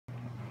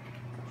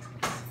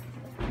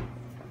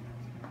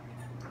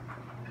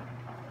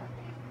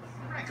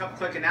couple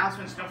quick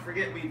announcements. Don't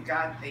forget we've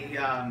got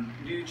a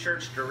new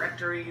church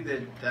directory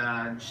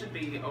that should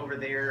be over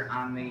there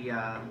on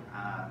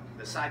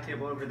the side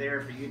table over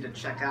there for you to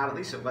check out. At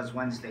least it was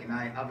Wednesday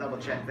night. I'll double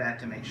check that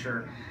to make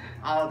sure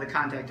all of the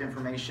contact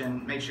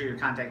information, make sure your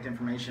contact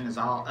information is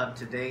all up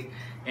to date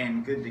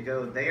and good to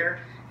go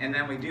there. And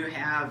then we do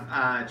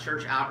have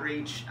church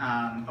outreach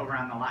over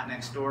on the lot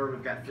next door.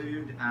 We've got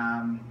food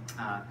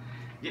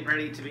getting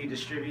ready to be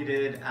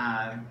distributed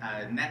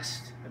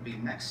next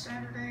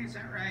Saturday, is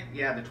that right?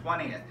 Yeah, the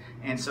 20th.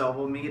 And so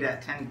we'll meet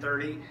at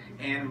 10:30,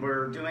 and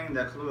we're doing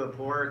the Kahlua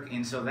pork,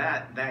 and so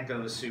that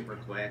goes super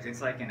quick.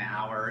 It's like an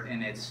hour,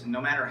 and it's no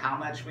matter how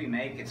much we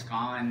make, it's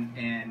gone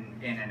in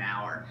an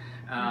hour.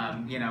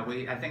 You know,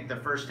 I think the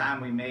first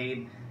time we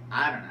made,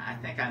 I don't know, I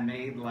think I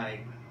made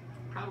like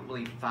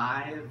probably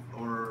 5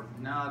 or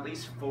no, at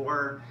least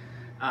 4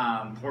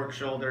 pork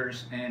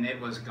shoulders, and it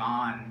was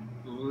gone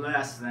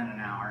less than an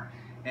hour.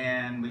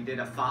 And we did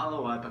a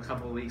follow-up a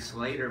couple of weeks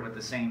later with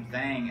the same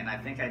thing, and I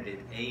think I did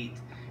 8,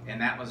 and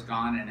that was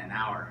gone in an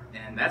hour.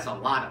 And that's a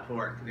lot of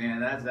pork. You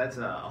know, that's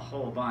a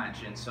whole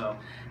bunch. And so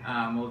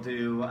we'll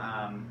do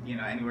you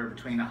know, anywhere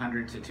between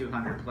 100 to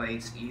 200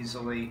 plates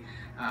easily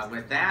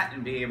with that,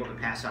 and be able to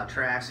pass out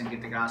tracts and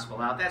get the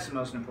gospel out. That's the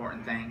most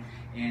important thing,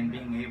 and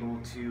being able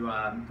to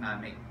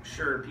make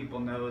sure people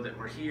know that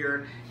we're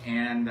here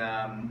and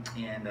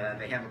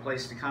they have a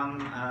place to come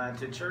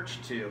to church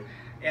to.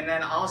 And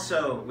then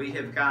also, we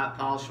have got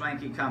Paul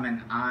Schwenke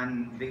coming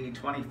on the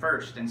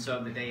 21st, and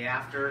so the day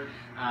after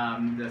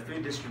the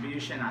food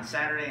distribution on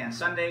Saturday and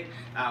Sunday,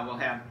 we'll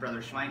have Brother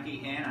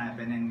Schwenke in. I've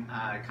been in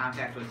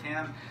contact with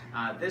him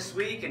this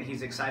week, and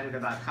he's excited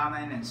about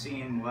coming and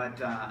seeing what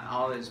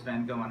all has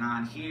been going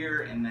on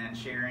here, and then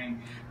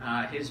sharing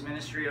his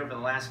ministry over the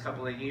last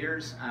couple of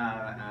years,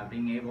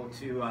 being able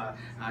to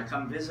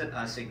come visit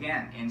us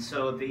again. And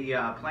so the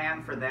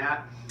plan for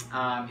that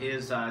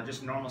is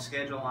just a normal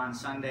schedule on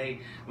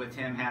Sunday, with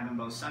him having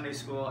both Sunday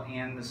school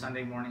and the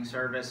Sunday morning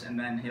service, and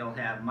then he'll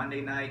have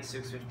Monday night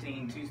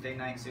 6:15, Tuesday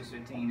night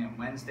 6:15, and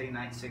Wednesday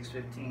night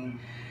 6:15.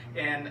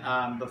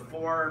 And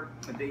before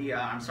the,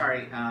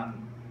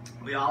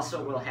 we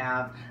also will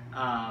have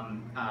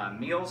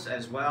meals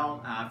as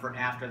well for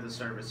after the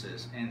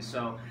services. And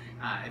so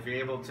if you're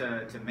able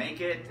to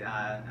make it,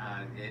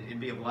 it'd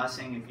be a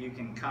blessing if you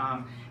can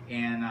come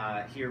and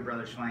hear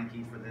Brother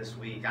Schwenke for this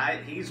week.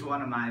 He's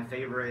one of my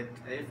favorite,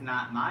 if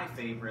not my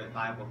favorite,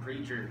 Bible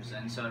preachers.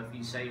 And so if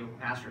you say, well,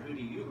 Pastor, who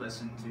do you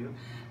listen to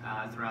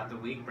throughout the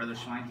week? Brother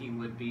Schwenke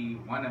would be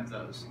one of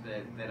those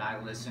that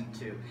I listen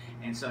to.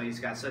 And so he's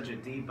got such a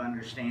deep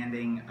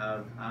understanding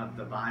of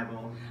the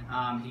Bible.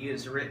 He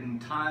has written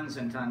tons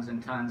and tons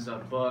and tons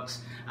of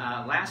books.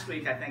 Last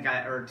week, I think,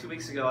 or 2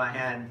 weeks ago, I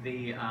had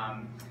the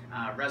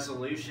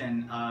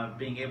resolution of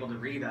being able to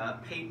read a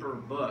paper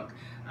book.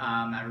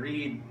 I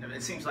read,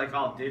 it seems like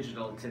all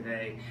digital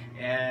today,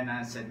 and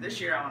I said this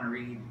year I want to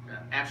read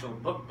actual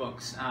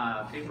books,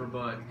 paper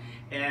book,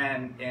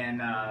 and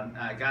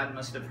God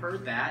must have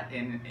heard that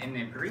in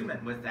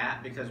agreement with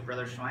that, because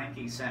Brother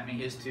Schwenke sent me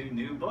his 2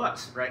 new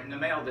books right in the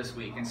mail this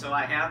week, and so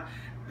I have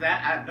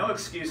that. I have no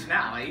excuse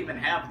now. I even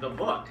have the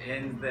book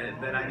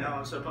that I know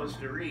I'm supposed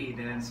to read,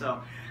 and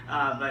so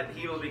but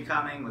he will be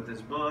coming with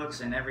his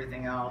books and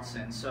everything else,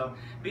 and so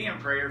be in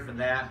prayer for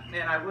that.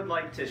 And I would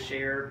like to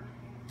share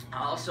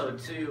also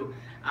too,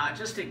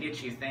 just to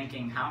get you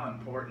thinking how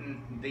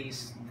important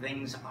these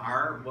things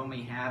are when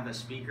we have a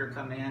speaker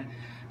come in.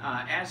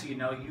 As you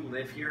know, you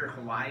live here.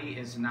 Hawaii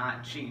is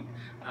not cheap.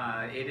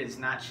 It is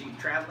not cheap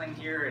traveling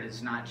here. It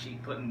is not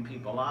cheap putting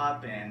people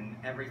up and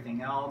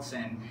everything else.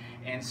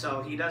 And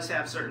so he does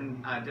have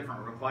certain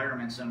different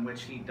requirements in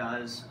which he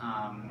does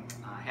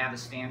have a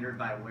standard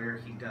by where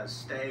he does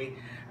stay.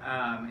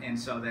 And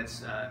so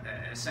that's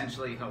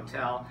essentially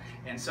hotel.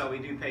 And so we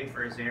do pay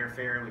for his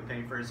airfare, we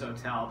pay for his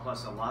hotel,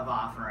 plus a love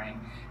offering.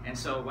 And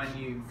so when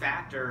you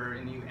factor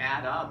and you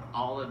add up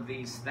all of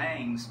these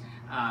things,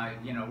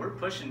 you know, we're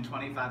pushing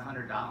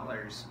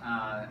 $2,500,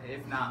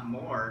 if not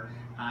more,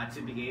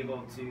 to be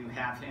able to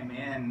have him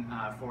in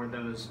for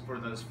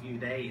those few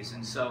days.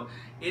 And so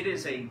it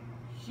is a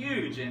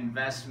huge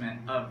investment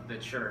of the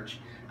church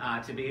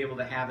to be able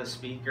to have a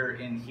speaker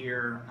in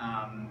here,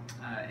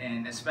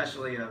 and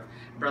especially of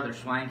Brother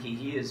Schwenke.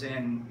 He is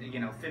in, you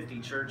know, 50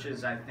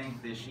 churches, I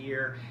think, this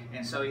year,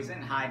 and so he's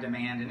in high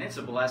demand, and it's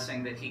a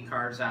blessing that he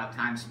carves out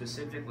time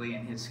specifically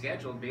in his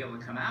schedule to be able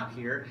to come out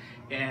here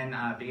and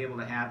be able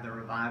to have the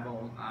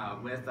revival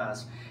with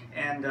us.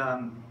 And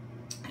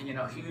you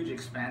know, huge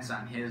expense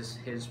on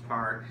his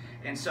part.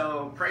 And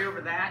so pray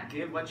over that,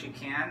 give what you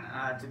can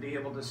to be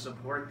able to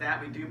support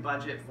that. We do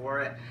budget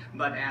for it,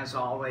 but as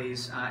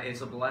always,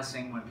 it's a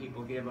blessing when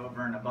people give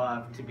over and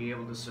above to be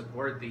able to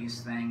support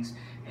these things.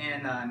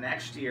 And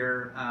next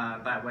year,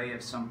 by way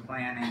of some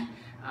planning,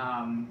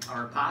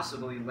 or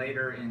possibly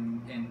later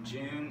in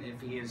June,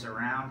 if he is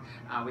around,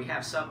 we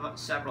have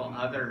several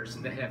others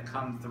that have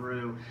come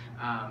through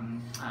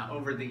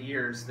over the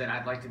years that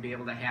I'd like to be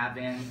able to have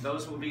in.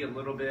 Those will be a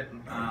little bit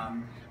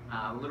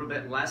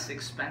less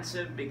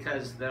expensive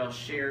because they'll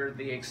share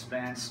the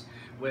expense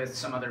with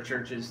some other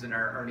churches that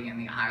are already in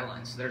the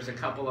islands. There's a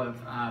couple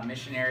of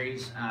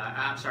missionaries,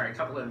 a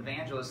couple of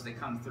evangelists that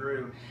come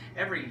through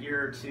every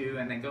year or two,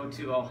 and they go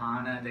to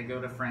Ohana, they go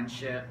to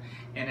Friendship,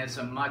 and it's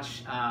a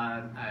much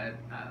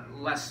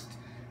less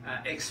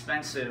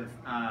expensive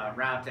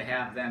route to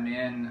have them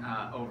in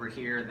over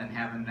here than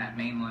having that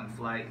mainland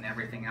flight and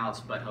everything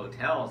else. But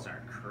hotels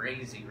are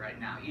crazy right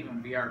now,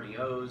 even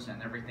VRBOs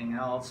and everything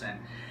else,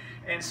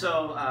 and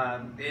so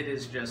it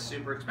is just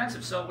super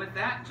expensive. So with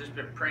that, just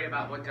pray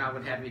about what God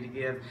would have you to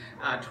give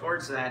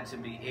towards that to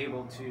be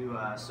able to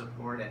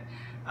support it.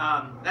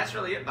 That's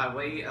really it by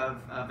way of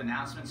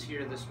announcements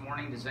here this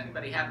morning. Does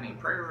anybody have any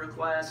prayer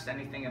requests,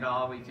 anything at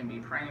all we can be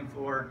praying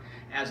for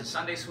as a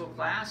Sunday school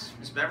class?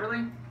 Miss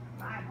Beverly?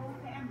 My whole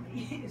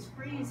family is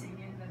freezing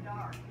in the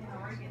dark in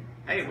Oregon.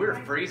 Hey, we were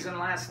freezing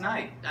last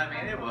night. I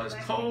mean, it was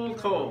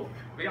cold.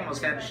 We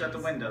almost had to shut the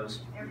windows.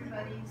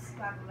 Everybody's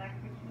got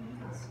electric heat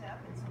and stuff,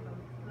 and so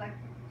the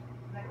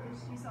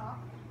electricity's off,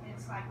 and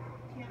it's like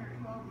 10 or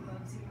 12 below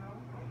zero.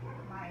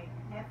 My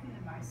nephew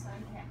and my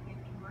son can't get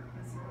to work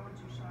because the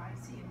roads are so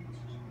icy, and it's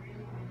just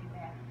really, really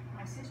bad.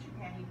 My sister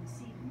can't even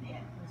see the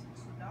net because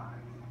it's so dark.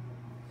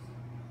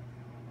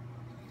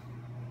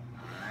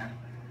 Alright.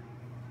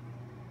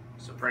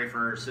 So pray for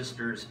her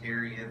sister's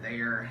area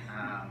there.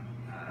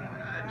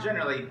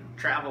 Generally,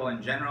 travel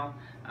in general,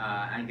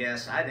 I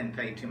guess I didn't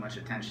pay too much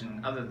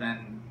attention other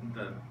than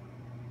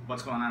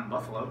what's going on in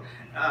Buffalo.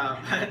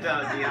 But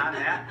beyond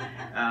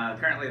that,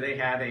 apparently they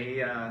had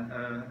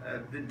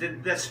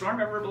did that storm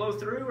ever blow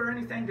through or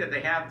anything? Did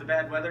they have the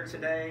bad weather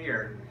today?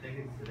 Or I think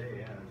it's today,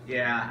 yeah.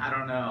 Yeah, I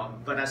don't know.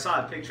 But I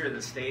saw a picture of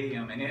the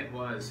stadium, and it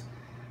was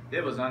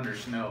under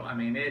snow. I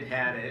mean,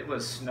 it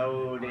was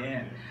snowed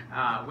in,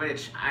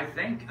 which I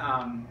think,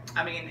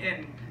 I've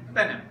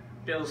been a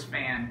Bills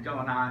fan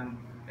going on.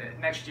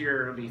 Next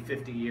year it'll be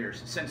 50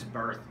 years since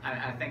birth.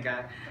 I think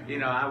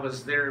I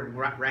was there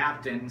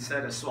wrapped in,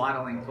 instead of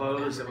swaddling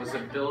clothes, it was a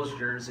Bills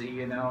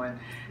jersey,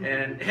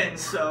 and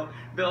so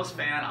Bills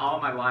fan all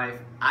my life.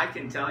 I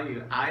can tell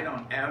you, I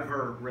don't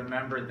ever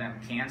remember them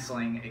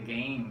canceling a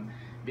game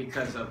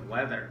because of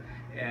weather.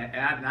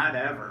 Not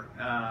ever.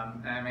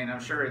 I'm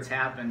sure it's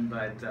happened,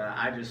 but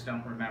I just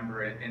don't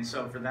remember it. And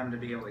so for them to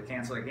be able to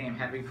cancel a game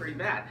had to be pretty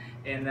bad.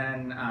 And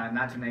then,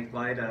 not to make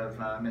light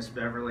of Miss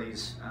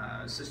Beverly's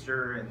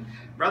sister and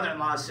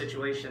brother-in-law's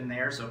situation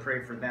there, so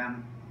pray for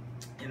them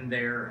in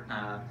their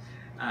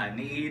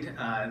need,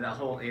 the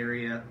whole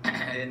area,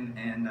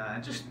 and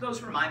just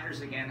those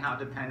reminders again how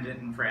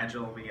dependent and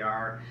fragile we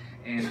are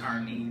and our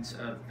needs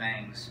of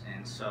things.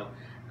 And so,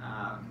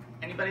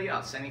 anybody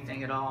else?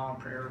 Anything at all?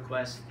 Prayer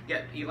requests?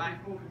 Yeah, Eli?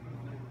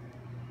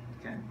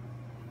 Okay.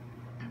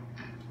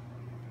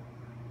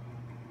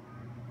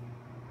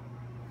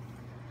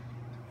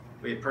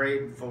 We had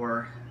prayed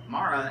for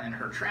Mara and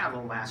her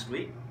travel last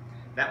week.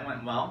 That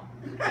went well.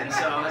 And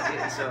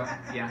so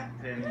yeah,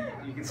 and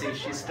you can see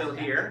she's still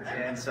here.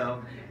 And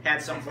so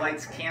had some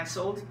flights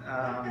canceled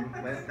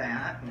with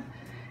that. And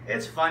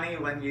it's funny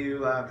when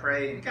you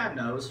pray, God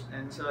knows,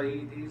 and so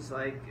he's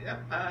like, yep,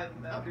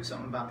 I'll do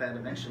something about that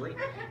eventually.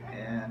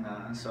 And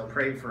so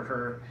prayed for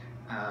her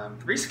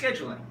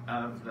rescheduling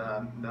of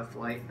the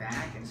flight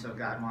back, and so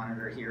God wanted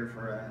her here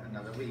for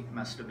another week,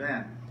 must have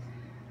been.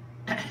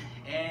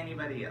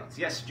 Anybody else?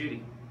 Yes,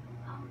 Judy.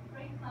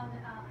 Great,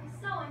 Father.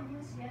 I saw on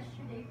news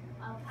yesterday,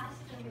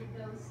 pastor with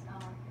those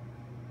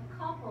a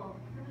couple,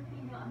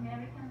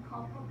 Filipino-American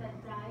couple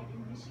that died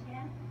in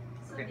Michigan.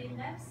 So Okay. they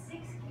left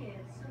 6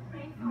 kids. So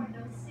pray for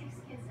those 6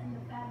 kids and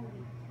the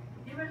family.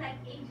 They were like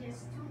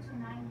ages 2 to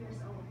 9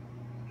 years old.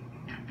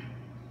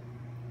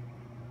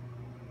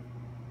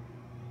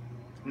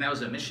 And that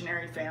was a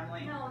missionary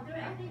family? No,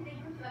 I think they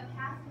go to a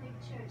Catholic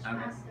church,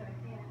 Okay. pastor.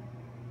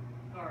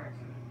 Yeah. All right.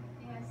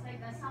 Yeah, it's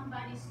like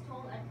somebody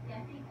stole a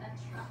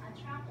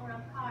truck or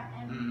a car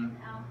and Mhm.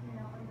 went out,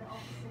 on the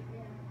opposite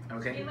end.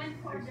 Okay. They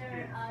went for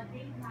their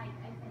date night,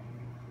 I think.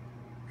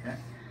 Okay.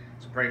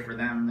 So pray for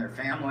them, their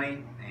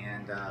family,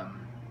 and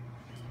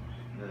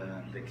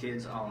the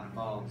kids all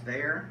involved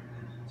there.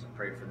 So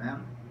pray for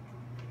them.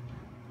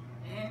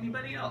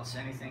 Anybody else?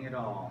 Anything at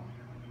all?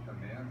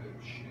 Amanda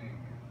Ching,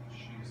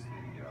 she's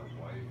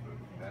the wife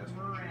of Pastor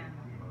Miranda.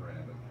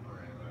 Amanda,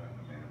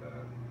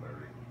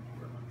 Larry.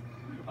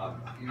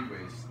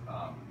 Anyways,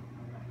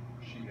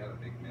 she had a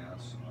big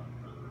mass on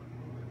her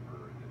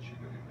liver that she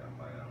didn't got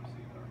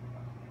biopsy on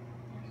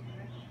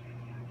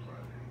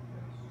Friday.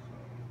 Yes.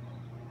 So,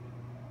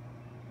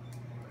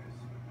 anyways,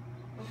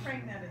 We're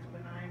praying that it's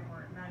benign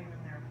or not even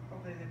there.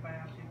 Hopefully the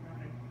biopsy is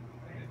nothing.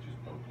 and it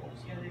just poked holes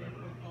Yeah, in they the just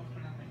liver. put close for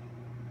nothing.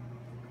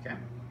 Okay.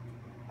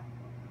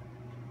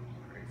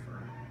 Pray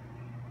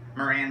for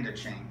Miranda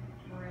Ching.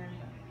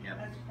 Miranda. Yep.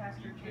 That's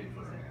Pastor Pray Ching.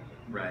 for Amanda.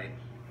 Right.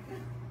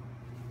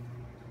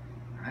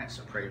 All right.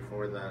 So pray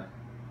for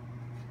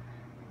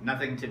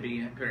nothing to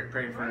be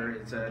pray for.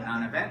 It's a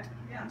non-event,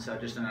 Yeah. and so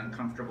just an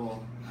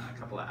uncomfortable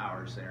couple of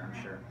hours there,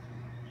 I'm sure.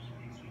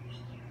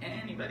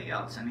 Anybody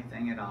else?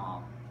 Anything at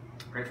all?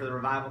 Pray for the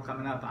revival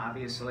coming up,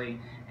 obviously,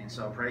 and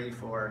so pray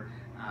for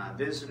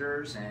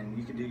visitors, and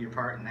you can do your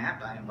part in that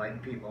by inviting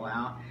people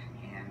out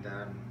and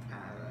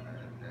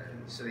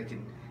so they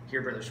can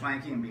hear Brother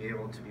Schwanke and be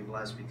able to be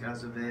blessed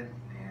because of it.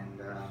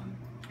 And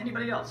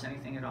anybody else,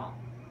 anything at all?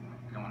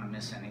 I don't want to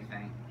miss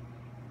anything.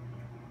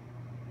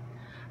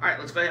 All right,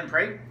 let's go ahead and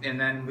pray, and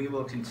then we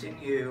will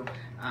continue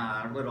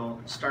our little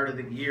start of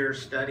the year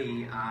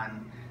study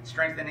on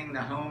strengthening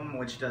the home,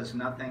 which does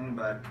nothing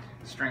but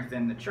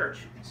strengthen the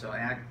church. So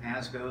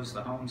as goes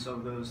the home, so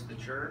goes the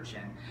church,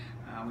 and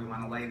we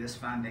want to lay this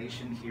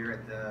foundation here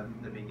at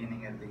the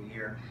beginning of the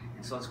year.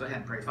 And so let's go ahead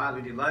and pray. Father,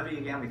 we do love you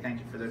again. We thank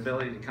you for the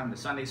ability to come to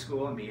Sunday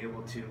school and be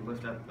able to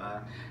lift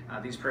up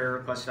these prayer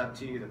requests up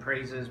to you, the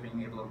praises,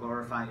 being able to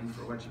glorify you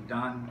for what you've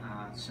done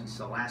since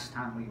the last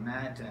time we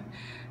met, and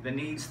the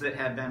needs that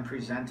have been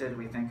presented.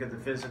 We think of the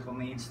physical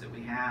needs that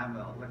we have,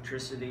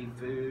 electricity,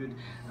 food,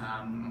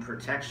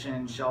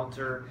 protection,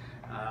 shelter,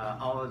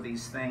 all of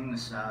these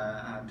things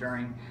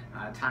during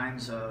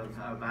times of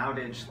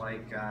outage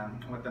like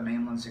what the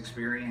mainland's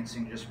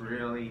experiencing just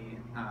really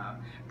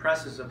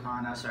presses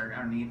upon us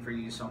our need for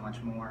you so much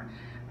more,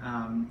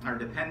 our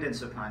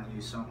dependence upon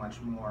you so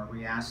much more.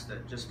 We ask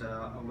that just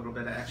a little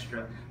bit of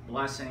extra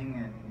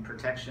blessing and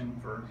protection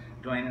for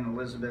Dwayne and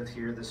Elizabeth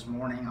here this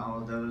morning, all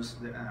of those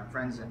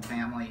friends and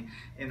family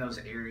in those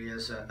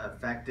areas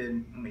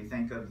affected. We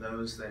think of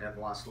those that have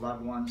lost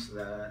loved ones,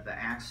 the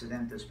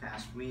accident this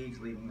past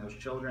week, leaving those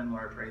children.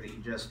 Lord, I pray that you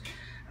just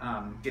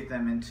get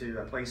them into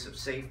a place of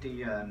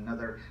safety,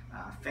 another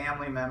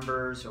family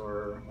members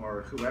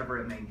or whoever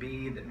it may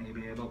be that may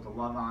be able to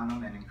love on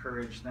them and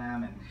encourage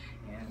them.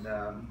 And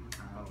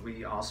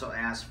we also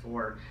ask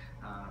for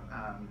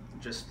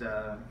just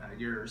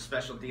your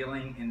special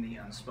dealing in the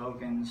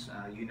unspokens.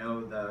 You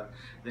know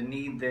the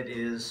need that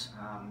is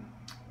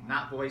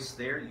not voiced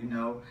there. You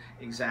know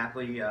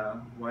exactly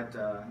what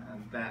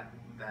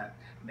that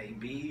may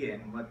be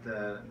and what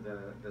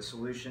the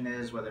solution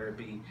is, whether it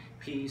be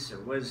peace or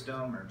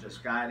wisdom or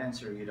just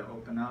guidance, or you to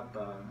open up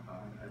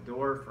a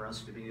door for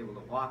us to be able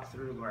to walk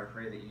through. Lord, I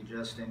pray that you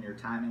just in your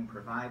timing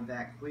provide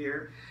that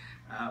clear.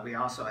 We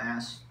also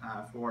ask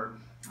for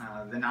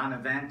the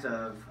non-event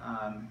of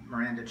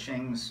Miranda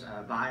Ching's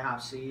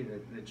biopsy,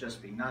 that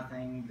just be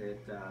nothing,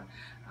 that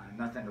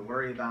nothing to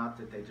worry about,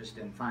 that they just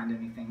didn't find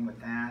anything with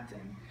that,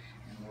 and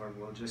Lord,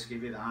 we'll just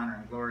give you the honor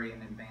and glory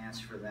in advance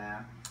for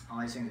that. All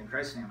these things in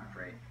Christ's name I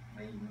pray.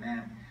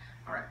 Amen.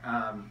 All right.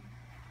 I'm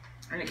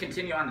going to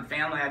continue on the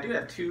family. I do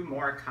have 2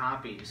 more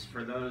copies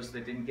for those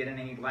that didn't get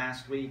any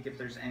last week. If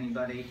there's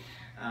anybody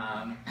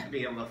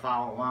be able to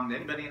follow along. Did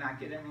anybody not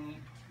get any?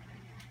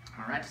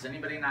 All right. Does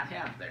anybody not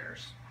have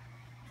theirs?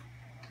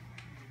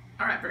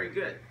 All right. Very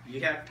good.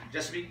 You have,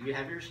 Jessica, you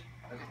have yours?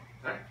 Okay.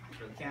 All right.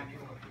 For the camp.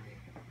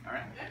 All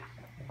right.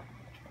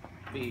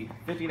 Be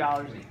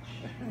 $50 each.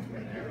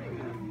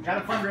 Got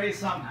to fundraise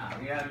somehow.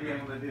 You got to be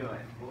able to do it.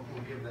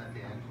 We'll give that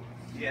to Angela.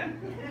 Yeah.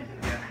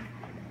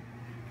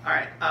 All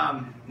right.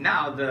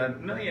 Now the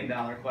 $1 million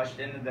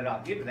question that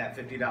I'll give that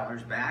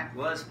 $50 back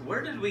was,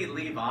 where did we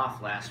leave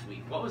off last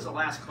week? What was the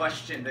last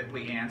question that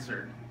we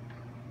answered?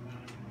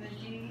 The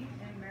G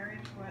in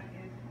marriage, what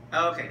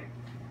is? Okay.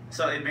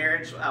 So in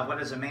marriage,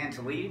 what is a man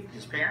to leave?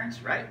 His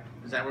parents, right?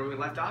 Is that where we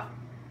left off?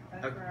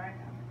 That's Okay. where I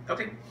am.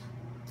 Okay.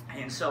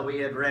 And so we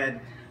had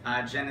read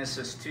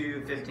Genesis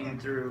 2:15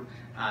 through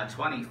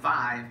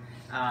 25,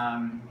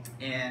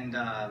 and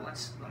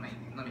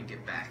let me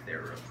get back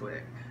there real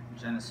quick.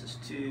 Genesis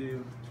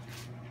 2.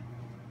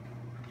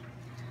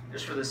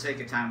 Just for the sake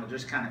of time, we'll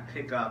just kind of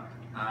pick up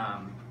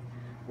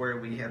where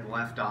we had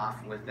left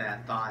off with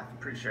that thought. I'm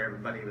pretty sure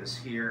everybody was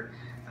here,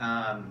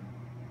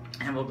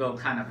 and we'll go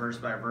kind of verse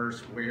by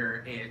verse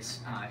where it's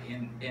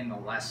in the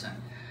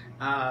lesson.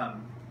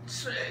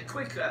 So a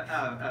quick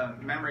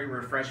memory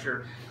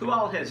refresher. Who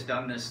all has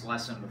done this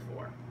lesson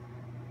before?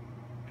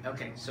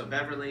 Okay, so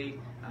Beverly,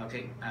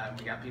 okay,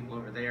 we got people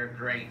over there,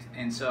 great.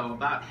 And so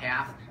about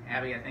half,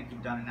 Abby, I think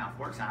you've done it now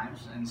 4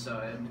 times, and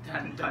so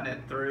I've done it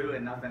through,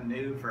 and nothing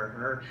new for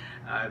her.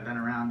 I've been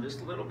around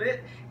just a little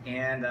bit,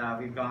 and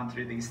we've gone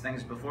through these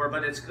things before,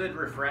 but it's good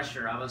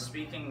refresher. I was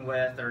speaking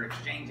with, or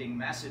exchanging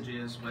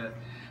messages with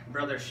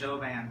Brother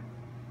Chauvin,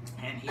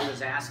 and he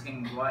was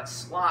asking what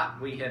slot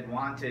we had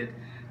wanted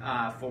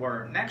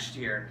for next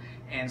year,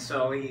 and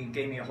so he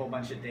gave me a whole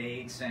bunch of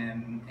dates,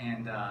 and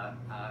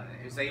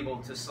was able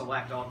to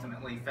select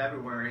ultimately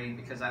February,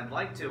 because I'd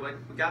like to.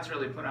 What God's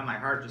really put on my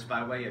heart, just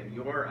by way of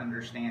your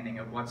understanding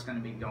of what's going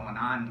to be going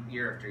on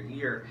year after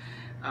year,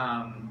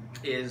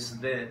 is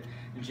that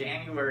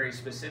January,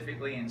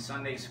 specifically in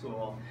Sunday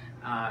school,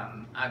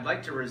 I'd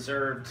like to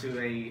reserve to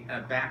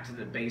a back to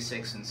the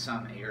basics in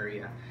some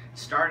area,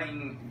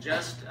 starting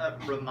just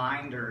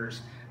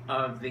reminders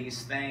of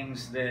these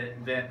things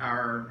that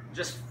are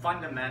just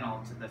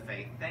fundamental to the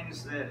faith,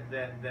 things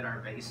that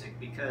are basic,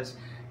 because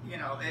you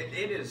know,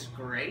 it is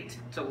great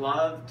to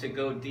love to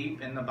go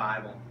deep in the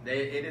Bible.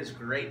 It is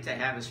great to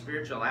have a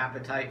spiritual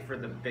appetite for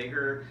the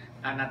bigger,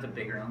 not the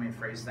bigger, let me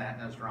phrase that,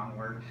 that was the wrong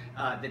word,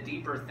 the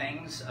deeper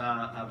things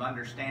of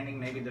understanding,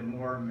 maybe the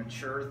more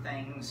mature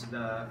things,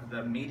 the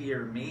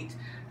meatier meat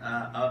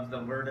of the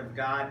Word of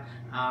God.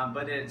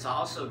 But it's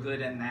also good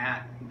in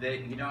that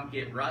you don't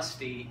get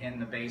rusty in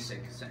the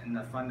basics, in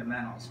the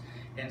fundamentals.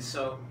 And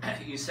so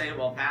you say,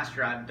 well,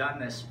 Pastor, I've done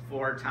this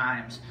 4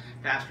 times.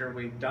 Pastor,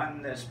 we've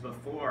done this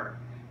before.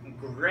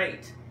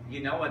 Great.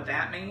 You know what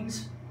that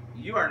means?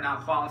 You are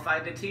not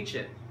qualified to teach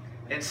it.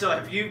 And so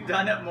if you've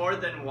done it more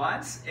than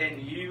once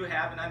and you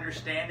have an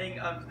understanding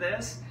of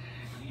this,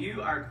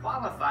 you are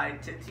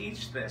qualified to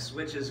teach this,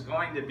 which is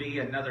going to be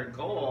another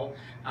goal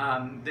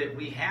that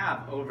we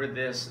have over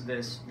this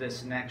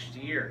next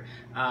year.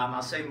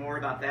 I'll say more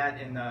about that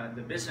in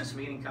the business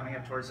meeting coming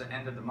up towards the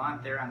end of the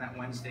month there on that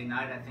Wednesday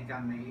night, I think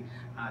on the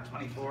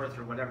 24th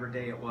or whatever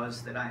day it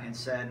was that I had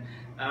said.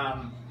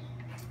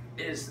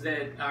 Is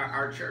that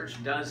our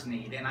church does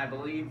need, and I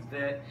believe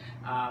that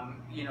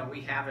you know,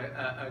 we have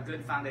a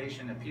good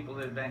foundation of people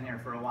that have been here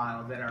for a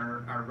while that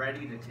are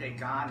ready to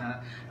take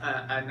on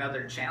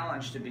another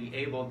challenge to be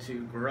able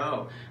to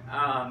grow.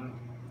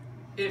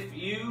 If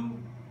you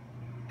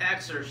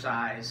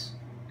exercise,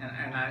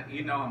 and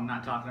you know I'm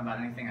not talking about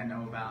anything I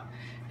know about,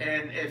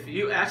 and if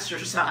you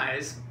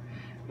exercise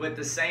with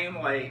the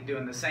same weight,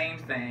 doing the same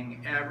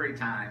thing every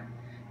time,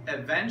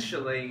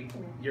 eventually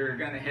you're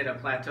going to hit a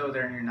plateau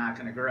there and you're not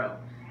going to grow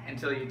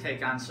until you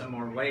take on some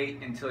more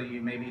weight, until you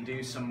maybe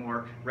do some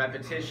more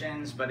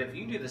repetitions. But if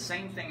you do the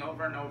same thing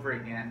over and over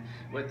again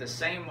with the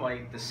same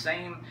weight, the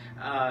same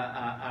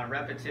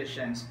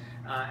repetitions,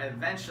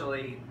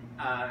 eventually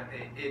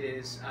it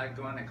is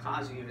going to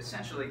cause you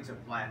essentially to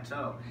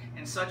plateau.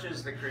 And such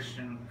is the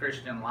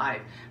Christian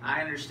life.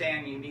 I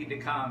understand you need to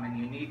come and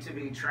you need to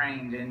be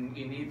trained and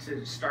you need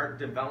to start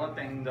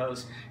developing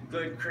those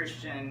good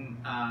Christian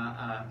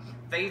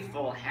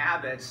faithful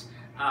habits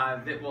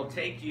that will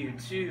take you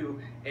to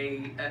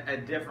a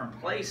different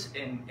place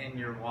in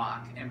your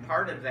walk. And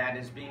part of that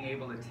is being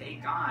able to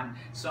take on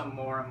some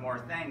more and more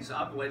things,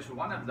 of which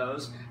one of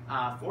those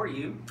for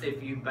you,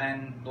 if you've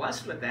been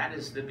blessed with that,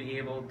 is to be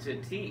able to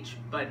teach.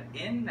 But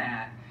in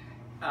that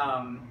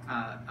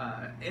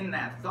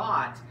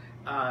thought,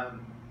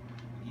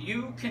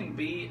 you can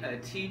be a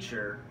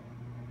teacher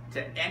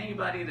to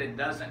anybody that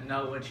doesn't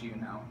know what you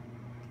know.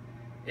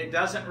 It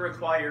doesn't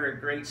require a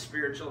great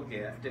spiritual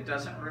gift. It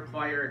doesn't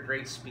require a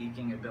great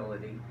speaking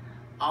ability.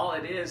 All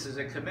it is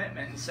a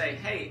commitment and say,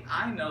 hey,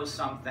 I know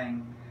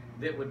something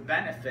that would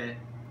benefit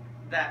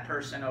that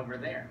person over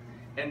there.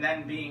 And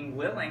then being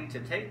willing to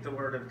take the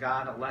Word of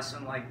God, a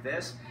lesson like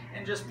this,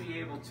 and just be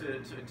able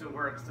to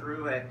work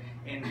through it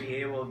and be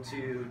able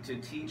to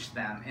teach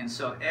them. And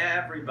so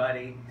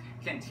everybody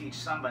can teach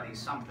somebody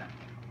something.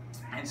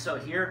 And so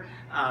here,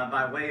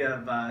 by way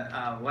of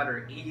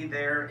letter E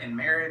there, in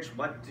marriage,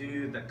 what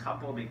do the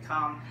couple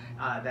become?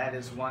 That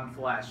is one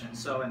flesh. And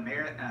so in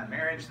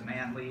marriage, the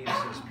man leaves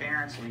his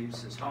parents,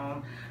 leaves his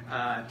home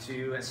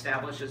to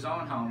establish his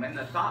own home. And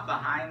the thought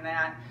behind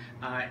that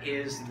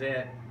is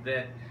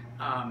that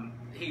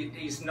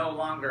he's no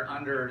longer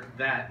under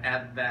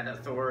that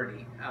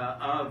authority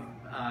of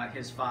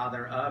his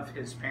father, of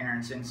his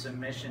parents, in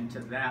submission to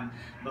them,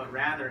 but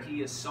rather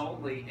he is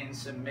solely in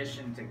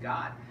submission to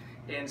God.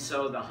 And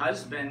so the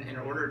husband, in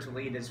order to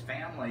lead his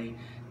family,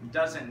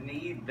 doesn't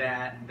need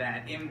that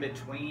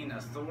in-between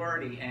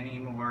authority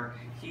anymore.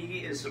 He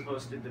is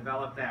supposed to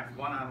develop that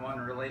one-on-one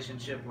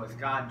relationship with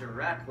God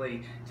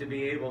directly to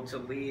be able to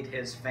lead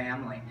his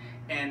family.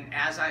 And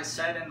as I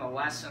said in the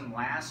lesson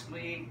last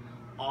week,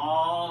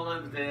 all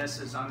of this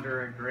is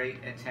under a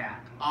great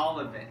attack. All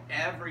of it,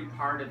 every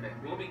part of it.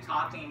 We'll be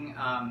talking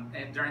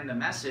during the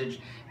message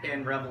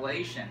in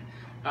Revelation.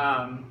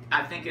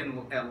 I think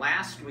in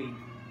last week,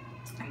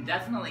 and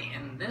definitely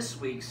in this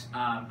week's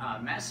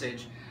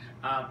message,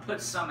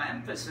 puts some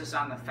emphasis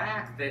on the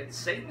fact that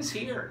Satan's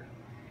here.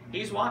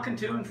 He's walking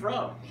to and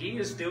fro. He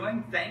is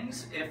doing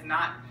things, if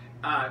not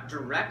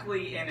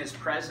directly in his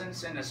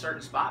presence in a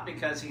certain spot,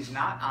 because he's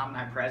not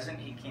omnipresent.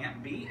 He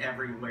can't be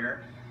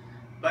everywhere.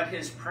 But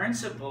his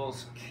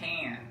principles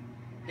can.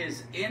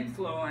 His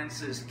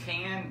influences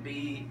can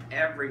be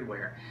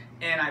everywhere.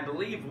 And I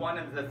believe one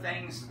of the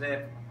things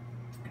that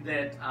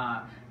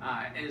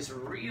is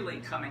really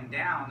coming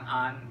down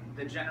on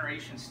the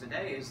generations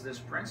today is this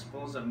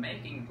principles of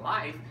making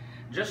life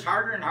just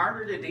harder and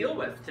harder to deal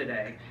with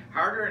today.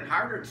 Harder and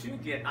harder to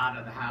get out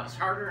of the house.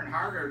 Harder and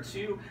harder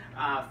to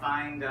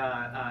find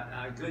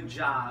good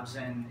jobs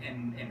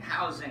and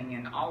housing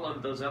and all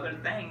of those other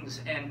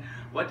things. And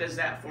what does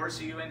that force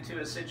you into?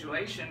 A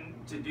situation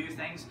to do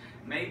things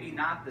maybe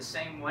not the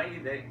same way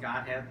that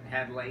God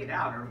had laid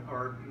out,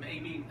 or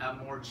maybe a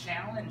more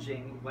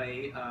challenging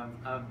way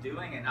of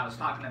doing it. I was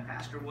talking to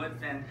Pastor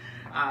Woodfin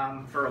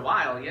for a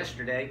while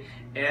yesterday,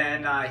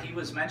 and he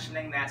was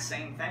mentioning that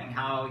same thing,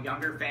 how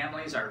younger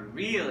families are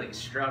really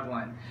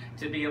struggling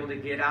to be able able to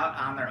get out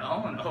on their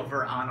own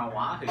over on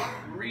Oahu.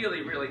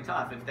 Really, really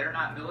tough. If they're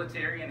not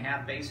military and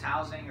have base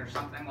housing or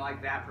something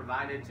like that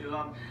provided to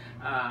them,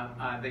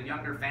 the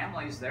younger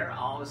families, they're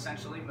all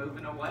essentially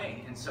moving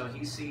away. And so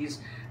he sees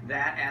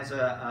that as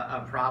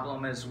a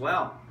problem as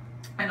well.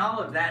 And all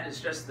of that is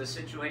just the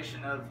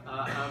situation of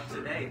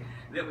today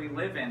that we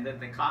live in, that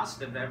the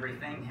cost of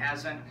everything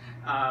hasn't,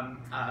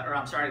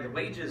 the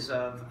wages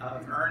of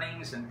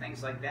earnings and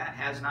things like that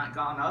has not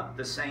gone up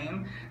the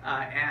same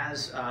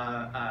as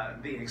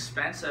the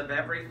expense of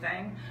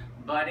everything.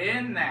 But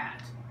in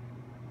that,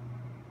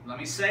 let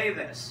me say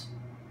this,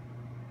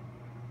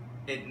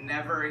 it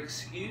never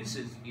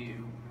excuses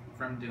you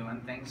from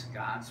doing things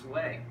God's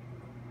way.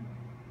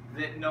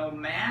 That no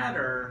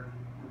matter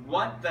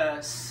what the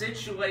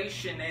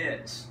situation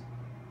is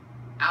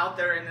out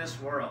there in this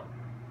world,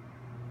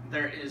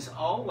 there is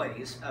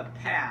always a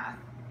path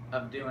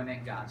of doing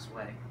it God's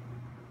way.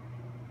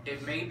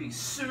 It may be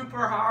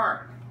super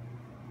hard,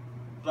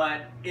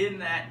 but in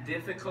that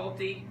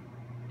difficulty,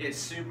 it's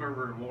super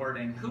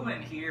rewarding. Who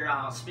in here,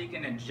 I'll speak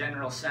in a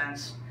general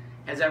sense,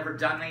 has ever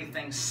done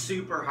anything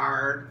super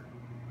hard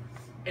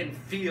and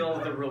feel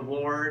the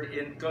reward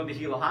in going to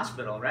Hilo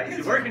Hospital, right?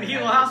 You work in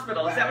Hilo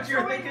Hospital, is that what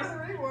you're thinking?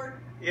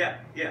 Yeah,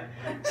 yeah.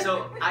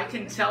 So I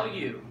can tell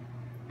you,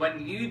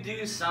 when you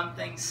do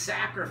something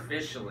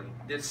sacrificially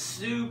that's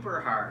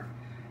super hard,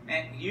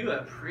 and you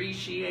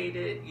appreciate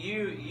it,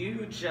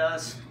 you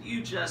just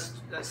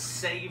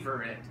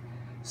savor it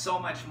so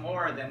much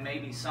more than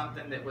maybe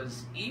something that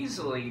was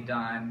easily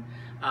done,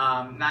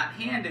 not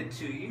handed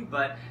to you,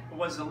 but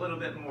was a little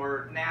bit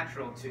more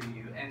natural to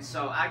you. And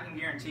so I can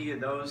guarantee you,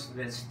 those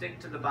that stick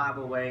to the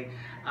Bible way,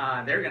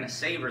 they're going to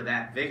savor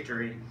that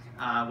victory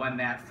when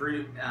that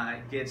fruit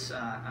gets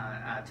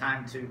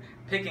time to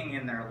picking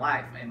in their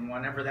life, and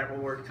whenever that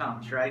reward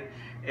comes, right?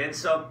 And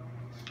so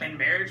in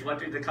marriage, what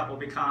do the couple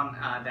become?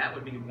 That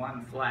would be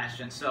one flesh.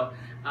 And so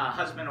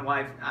husband and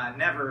wife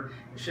never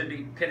should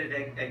be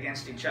pitted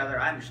against each other.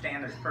 I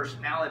understand there's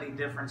personality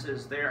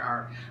differences. There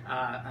are,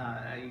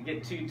 you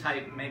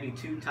get maybe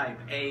two type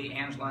A.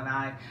 Angela and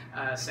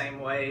I, same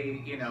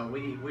way. You know,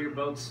 we're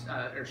both,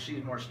 or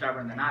she's more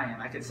stubborn than I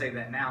am. I could say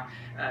that now.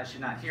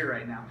 She's not here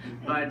right now.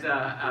 But,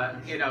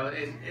 you know,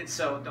 it's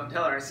so, don't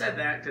tell her I said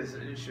that, because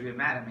she'll get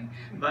mad at me.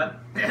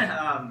 But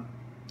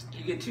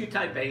you get two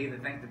type A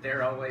that think that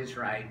they're always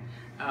right.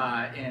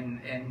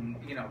 And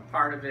you know,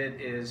 part of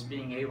it is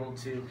being able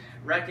to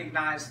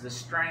recognize the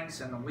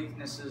strengths and the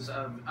weaknesses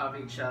of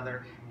each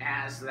other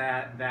as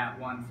that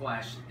one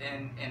flesh.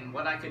 And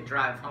what I could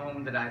drive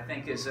home that I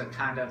think is a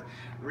kind of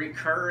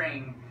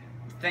recurring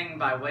thing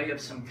by way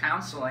of some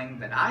counseling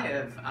that I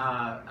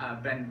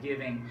have been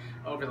giving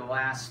over the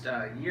last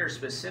year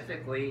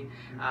specifically,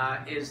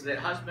 is that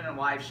husband and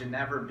wife should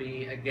never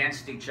be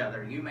against each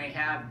other. You may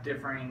have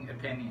differing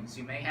opinions.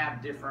 You may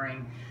have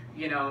differing,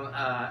 you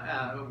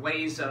know,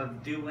 ways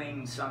of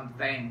doing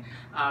something,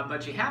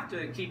 but you have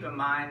to keep in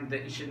mind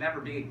that you should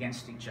never be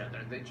against each other,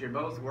 that you're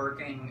both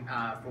working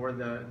for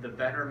the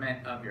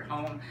betterment of your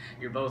home,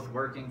 you're both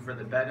working for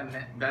the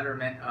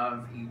betterment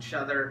of each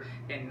other,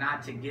 and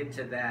not to get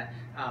to that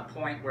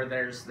point where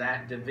there's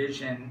that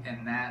division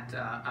and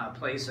that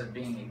place of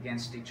being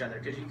against each other,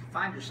 because you can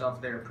find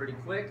yourself there pretty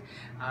quick,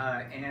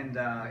 and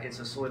it's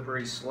a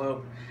slippery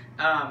slope.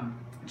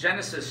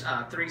 Genesis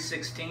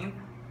 3:16.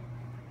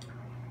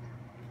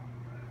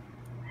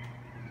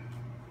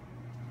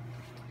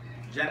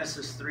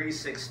 Genesis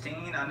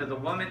 3:16, unto the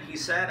woman he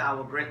said, I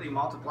will greatly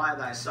multiply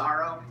thy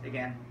sorrow.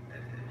 Again,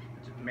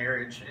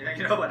 marriage,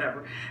 you know,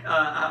 whatever.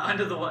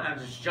 Unto the woman, I'm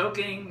just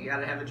joking, you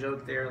got to have a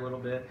joke there a little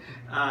bit.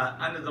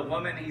 Unto the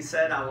woman he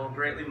said, I will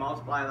greatly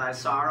multiply thy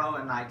sorrow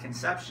and thy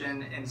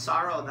conception. In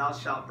sorrow thou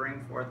shalt bring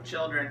forth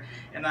children,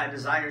 and thy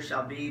desire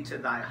shall be to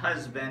thy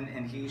husband,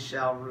 and he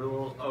shall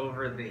rule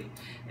over thee.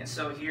 And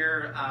so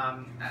here,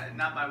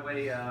 not by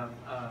way of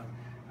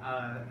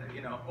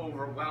you know,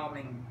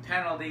 overwhelming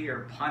penalty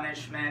or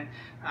punishment.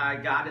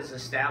 God is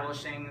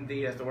establishing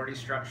the authority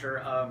structure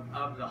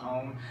of the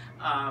home.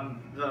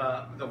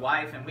 The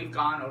wife, and we've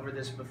gone over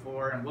this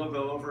before, and we'll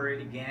go over it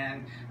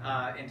again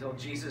until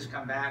Jesus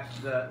come back.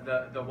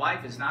 The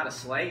wife is not a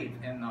slave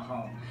in the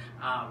home.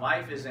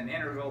 Wife is an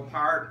integral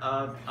part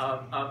of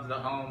the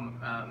home.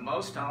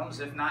 Most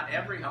homes, if not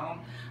every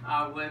home,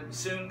 would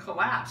soon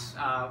collapse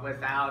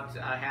without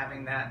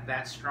having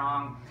that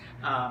strong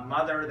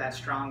mother, that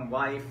strong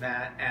wife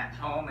at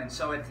home. And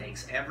so it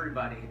takes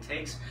everybody. It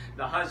takes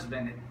the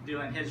husband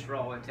doing his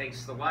role. It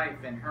takes the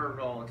wife in her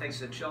role. It takes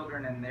the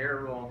children in their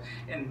role.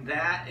 And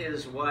that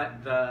is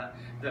what the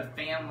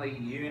family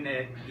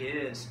unit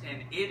is.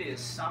 And it is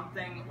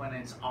something when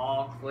it's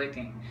all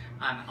clicking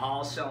on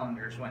all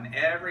cylinders, when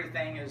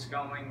everything is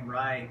going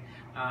right.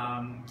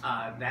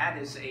 That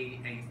is a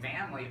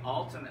family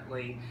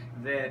ultimately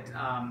that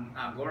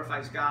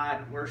glorifies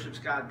God, worships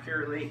God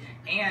purely,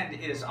 and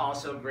is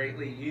also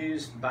greatly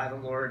used by the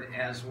Lord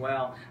as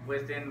well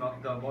within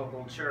the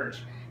local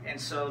church. And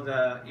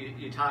so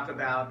you talk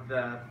about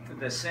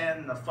the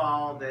sin, the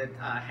fall that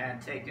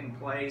had taken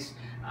place.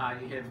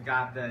 You have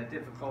got the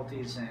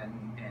difficulties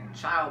in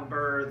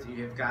childbirth.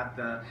 You have got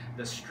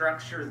the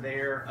structure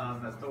there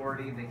of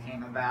authority that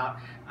came about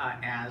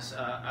as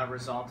a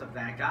result of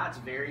that. God's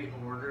very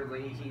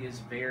orderly. He is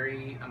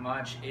very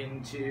much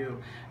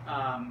into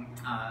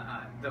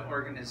the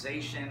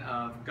organization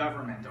of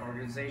government, the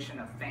organization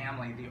of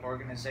family, the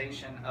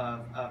organization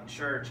of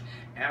church.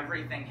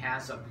 Everything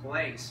has a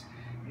place.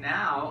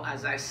 Now,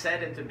 as I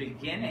said at the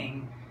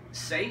beginning,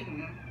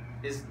 Satan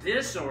is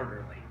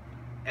disorderly.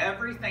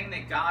 Everything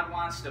that God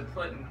wants to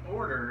put in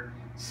order,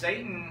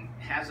 Satan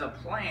has a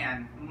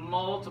plan,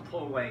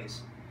 multiple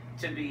ways,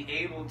 to be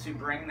able to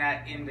bring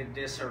that into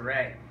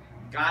disarray.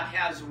 God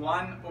has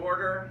one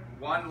order,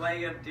 one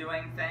way of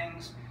doing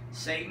things.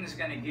 Satan's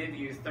going to give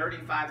you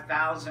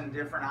 35,000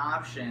 different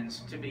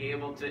options to be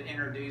able to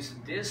introduce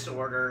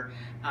disorder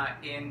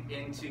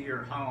into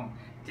your home,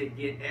 to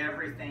get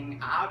everything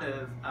out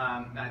of,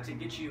 to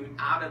get you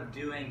out of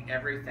doing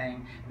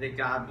everything that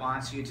God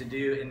wants you to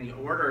do in the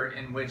order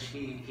in which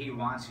He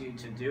wants you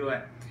to do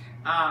it.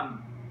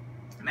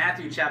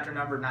 Matthew chapter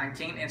number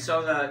 19, and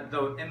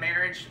so in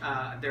marriage,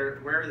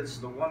 where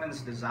is the woman's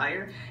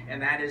desire,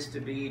 and that is to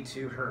be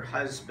to her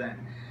husband.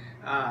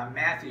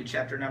 Matthew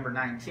chapter number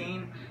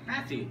 19.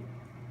 Matthew,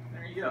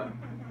 there you go.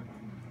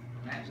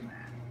 Imagine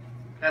that.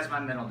 That's my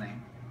middle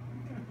name.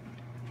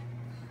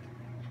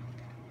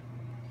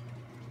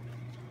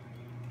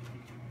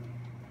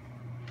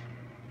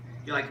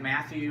 Do you like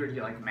Matthew or do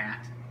you like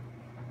Matt?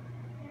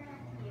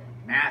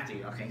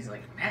 Matthew. Okay, he's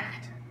like,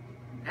 Matt.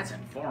 That's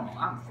informal.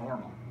 I'm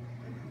formal.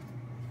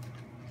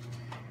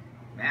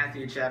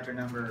 Matthew chapter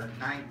number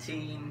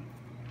 19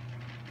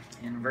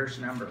 in verse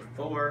number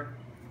 4.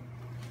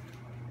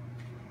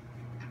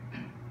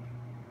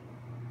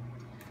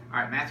 All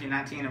right, Matthew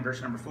 19 and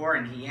verse number 4.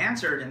 And he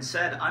answered and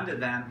said unto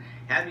them,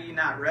 Have ye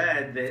not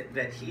read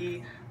that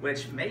he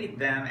which made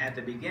them at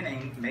the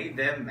beginning made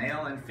them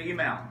male and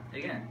female?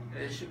 Again,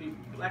 it should be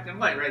black and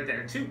white right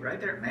there, too, right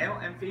there, male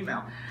and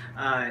female.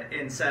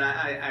 And said,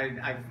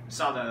 I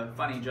saw the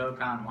funny joke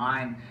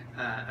online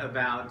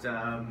about,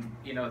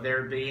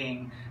 there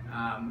being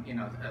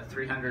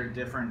 300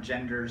 different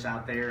genders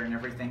out there and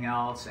everything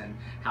else, and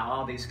how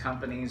all these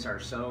companies are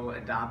so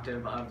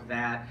adoptive of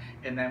that.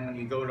 And then when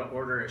you go to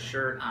order a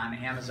shirt on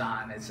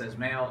Amazon, it says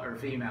male or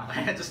female.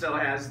 It still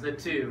has the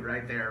two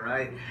right there,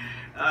 right?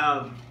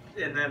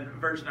 And then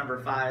verse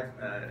number 5,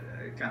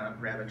 kind of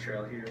rabbit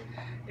trail here,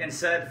 and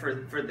said,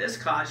 For this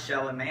cause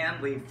shall a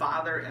man leave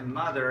father and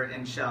mother,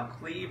 and shall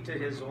cleave to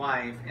his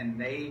wife, and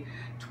they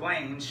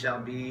twain shall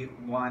be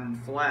one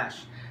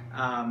flesh.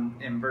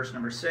 In verse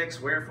number 6,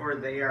 wherefore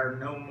they are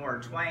no more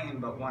twain,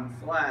 but one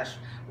flesh.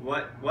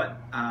 What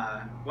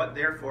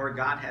therefore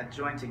God hath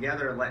joined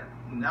together, let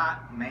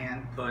not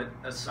man put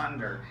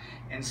asunder.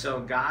 And so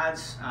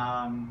God's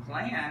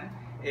plan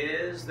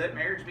is that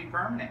marriage be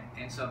permanent,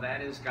 and so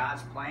that is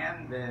God's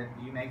plan, that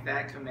you make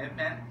that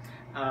commitment,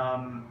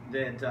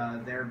 that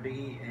there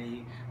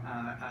be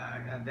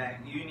that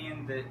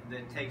union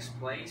that takes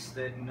place,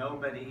 that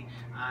nobody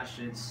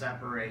should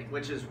separate,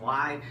 which is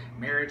why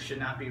marriage should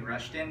not be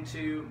rushed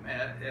into.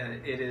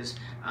 It is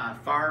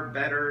far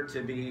better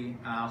to be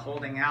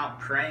holding out,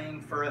 praying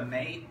for a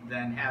mate,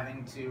 than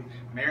having to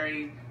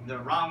marry the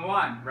wrong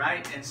one,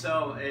 right? And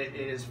so it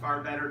is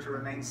far better to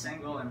remain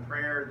single in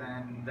prayer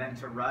than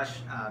to rush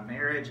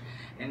marriage.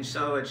 And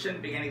so it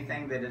shouldn't be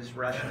anything that is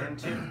rushed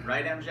into,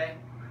 right, MJ?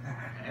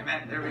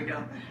 Amen. There we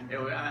go.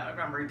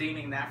 I'm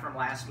redeeming that from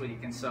last week.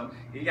 And so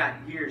you got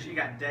years, you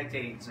got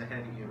decades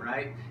ahead of you,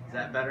 right? Is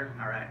that better?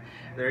 All right.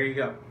 There you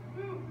go.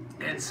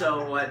 And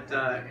so what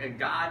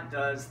God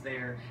does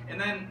there, and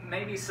then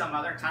maybe some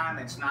other time,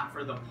 it's not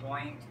for the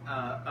point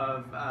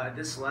of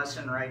this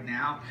lesson right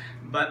now,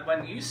 but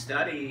when you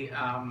study,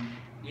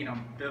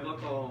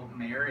 biblical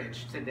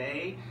marriage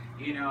today,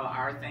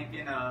 our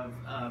thinking of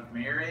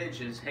marriage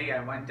is, hey,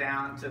 I went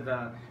down to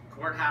the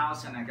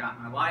courthouse and I got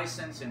my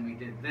license and we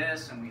did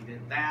this and we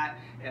did that,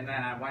 and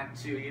then I went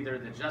to either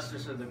the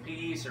justice of the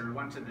peace or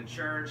went to the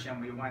church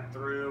and we went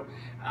through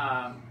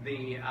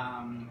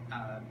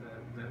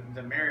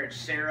the marriage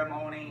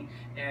ceremony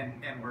and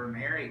we're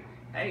married.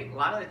 Hey, a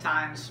lot of the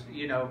times,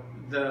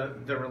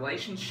 the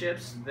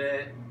relationships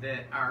that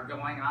are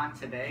going on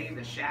today,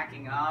 the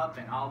shacking up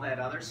and all that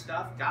other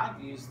stuff, God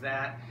used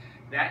that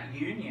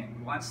union.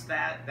 Once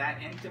that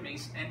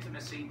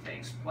intimacy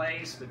takes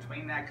place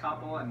between that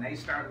couple and they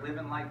start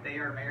living like they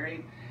are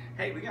married,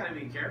 hey, we got to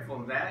be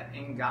careful of that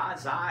in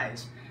God's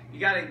eyes. You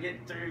got to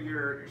get through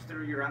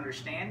your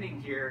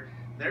understanding here.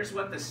 There's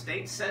what the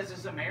state says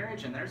is a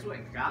marriage, and there's what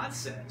God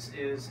says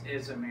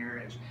is a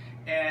marriage.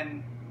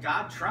 And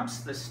God trumps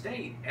the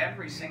state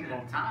every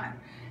single time.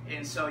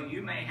 And so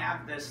you may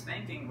have this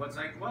thinking, what's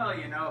like, well,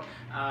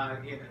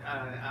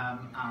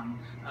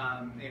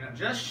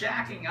 just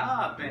shacking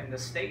up, and the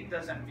state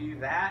doesn't view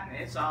that,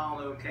 and it's all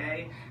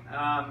okay.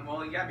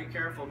 Well, you got to be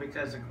careful,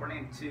 because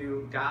according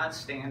to God's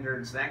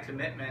standards, that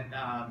commitment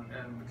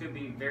could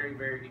be very,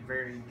 very,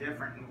 very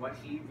different in what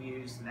He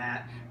views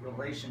that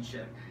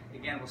relationship.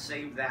 Again, we'll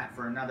save that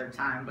for another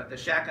time, but the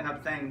shacking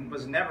up thing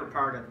was never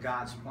part of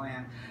God's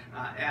plan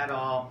at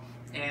all.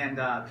 And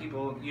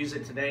people use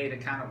it today to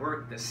kind of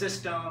work the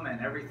system and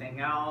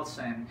everything else,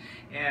 and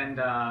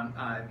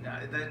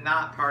they're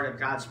not part of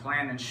God's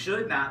plan, and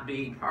should not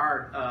be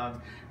part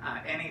of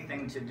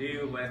anything to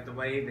do with the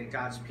way that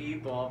God's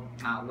people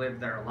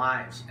live their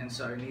lives. And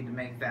so you need to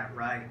make that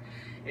right.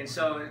 And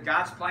so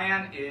God's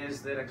plan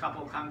is that a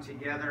couple come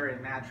together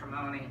in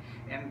matrimony,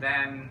 and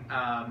then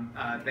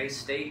they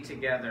stay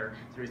together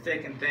through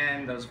thick and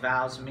thin. Those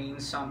vows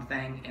mean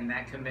something, and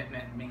that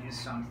commitment means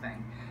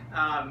something.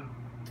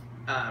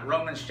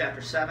 Romans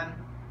chapter 7.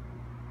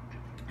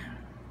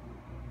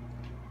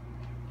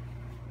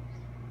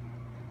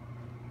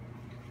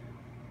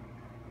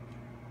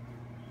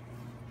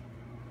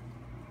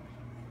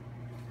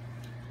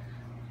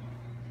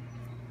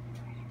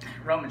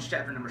 Romans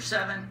chapter number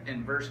 7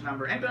 and verse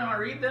number. Anybody want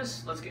to read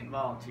this? Let's get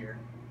involved here.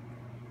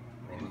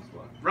 Romans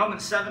what?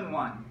 Romans 7,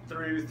 1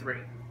 through 3.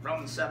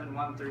 Romans 7,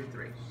 1 through 3.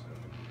 7, 1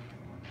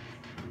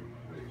 through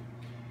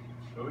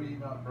 3. Know ye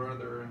not,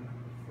 brethren,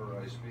 for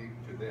I speak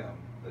to them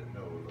that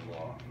know the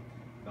law,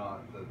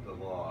 not that the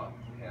law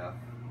hath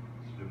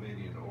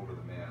dominion over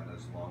the man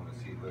as long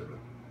as he liveth.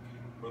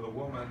 For the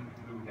woman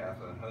who hath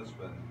a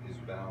husband is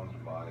bound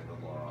by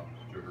the law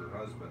to her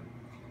husband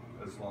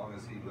as long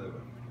as he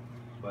liveth.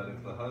 But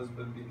if the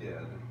husband be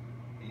dead,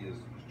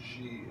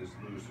 she is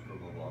loose from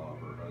the law of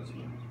her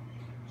husband.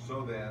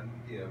 So then,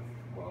 if,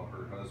 while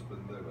her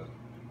husband liveth,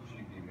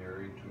 she be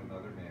married to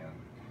another man,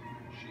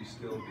 she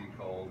still be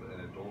called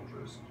an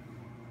adulteress.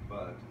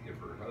 But if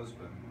her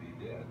husband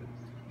be dead,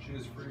 she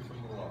is free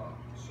from the law,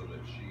 so that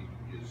she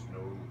is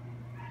no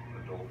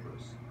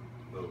adulteress,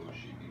 though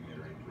she be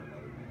married to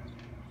another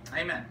man.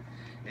 Amen.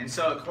 And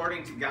so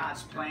according to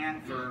God's plan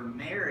for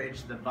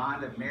marriage, the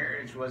bond of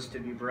marriage was to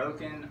be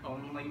broken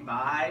only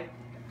by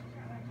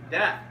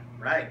death,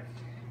 right?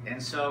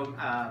 And so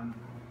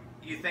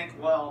you think,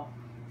 well,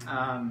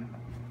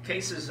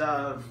 cases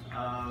of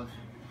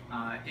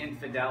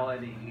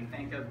infidelity, you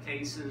think of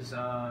cases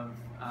of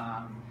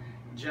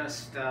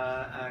just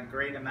a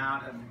great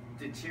amount of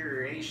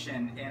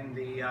deterioration in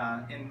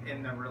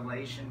the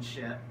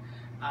relationship.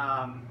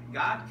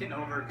 God can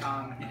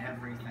overcome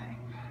everything.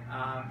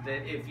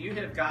 That if you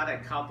have got a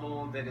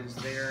couple that is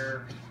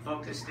there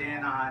focused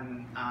in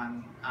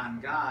on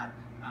God,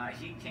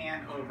 He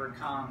can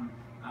overcome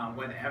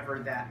whatever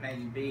that may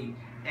be.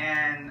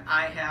 And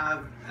I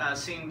have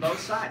seen both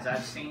sides.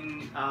 I've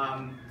seen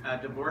a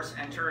divorce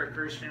enter a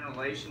Christian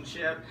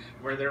relationship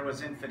where there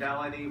was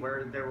infidelity,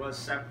 where there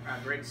was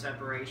great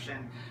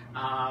separation.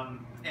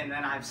 And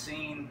then I've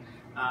seen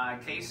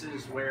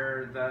cases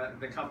where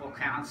the couple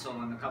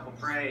counsel and the couple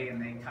pray,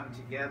 and they come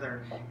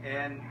together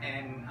and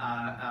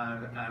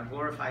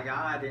glorify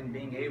God in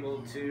being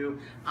able to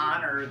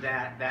honor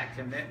that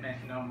commitment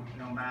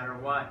no matter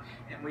what.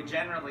 And we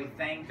generally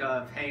think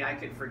of, hey, I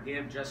could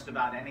forgive just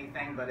about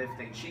anything, but if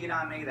they cheat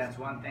on me, that's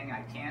one thing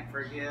I can't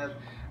forgive.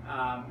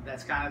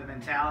 That's kind of the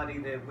mentality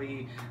that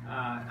we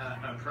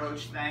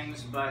approach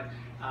things, but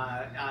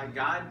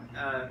God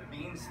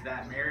means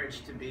that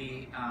marriage to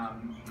be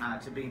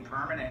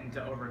permanent and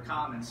to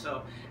overcome. And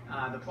so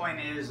the point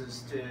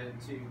is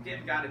to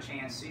give God a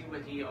chance, see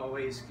what He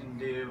always can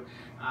do,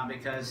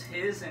 because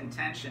His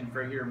intention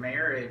for your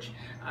marriage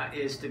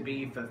is to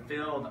be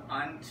fulfilled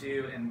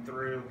unto and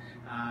through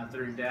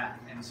death.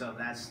 And so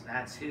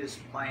that's His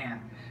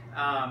plan.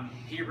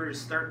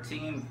 Hebrews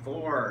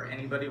 13:4.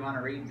 Anybody want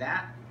to read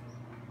that?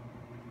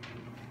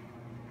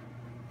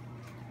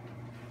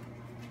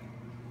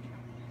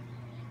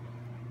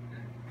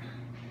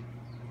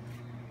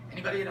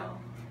 Anybody at all?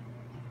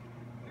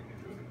 I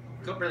can do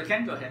it. Go, Brother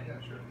Ken, go ahead.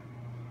 Yeah, sure.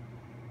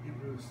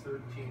 Hebrews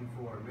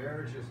 13:4.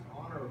 Marriage is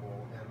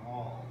honorable in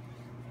all,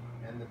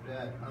 and the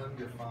bed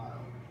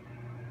undefiled.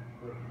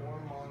 But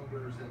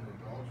whoremongers and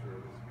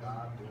adulterers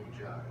God will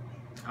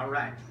judge. All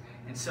right.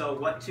 And so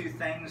what two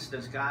things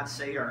does God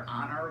say are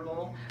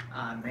honorable?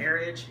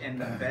 Marriage and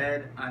the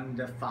bed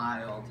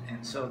undefiled.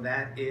 And so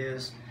that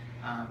is,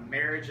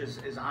 marriage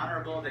is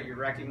honorable, that you're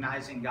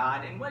recognizing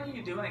God. And what are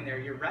you doing there?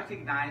 You're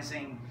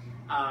recognizing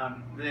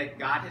that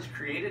God has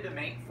created a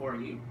mate for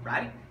you,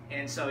 right?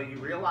 And so you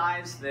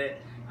realize that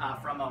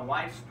from a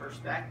wife's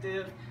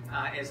perspective,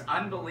 as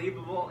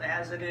unbelievable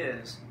as it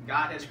is,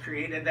 God has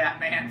created that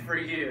man for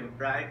you,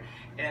 right?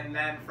 And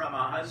then from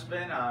a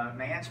husband, a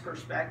man's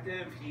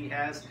perspective, he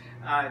has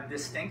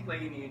distinctly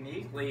and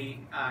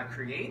uniquely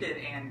created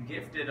and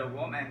gifted a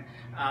woman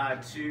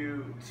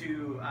to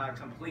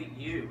complete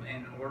you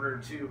in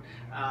order to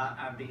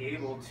be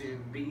able to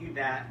be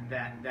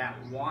that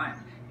one.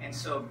 And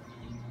so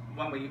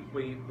when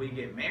we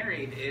get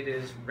married, it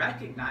is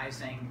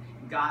recognizing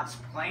God's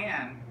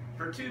plan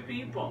for two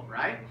people,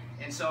 right?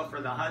 And so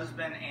for the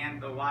husband and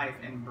the wife,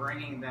 and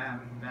bringing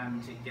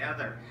them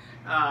together,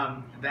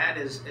 that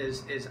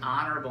is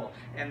honorable.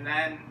 And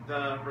then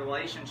the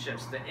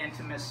relationships, the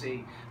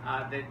intimacy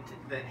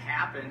that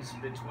happens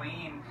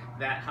between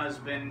that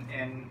husband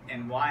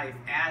and wife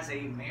as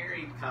a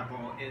married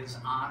couple is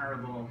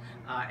honorable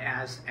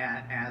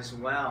as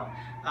well.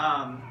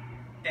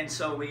 And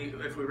so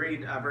if we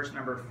read verse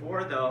number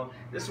 4, though,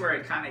 this is where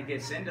it kind of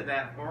gets into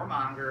that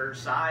whoremonger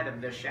side of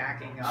the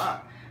shacking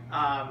up.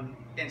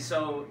 And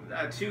so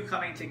two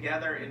coming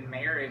together in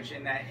marriage,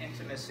 in that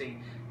intimacy,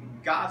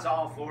 God's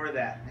all for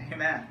that.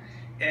 Amen.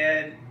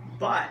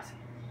 But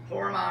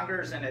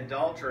whoremongers and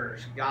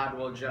adulterers, God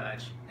will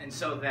judge. And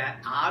so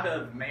that out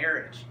of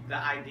marriage, the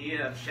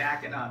idea of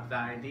shacking up, the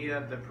idea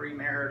of the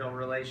premarital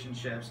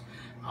relationships,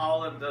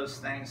 all of those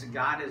things,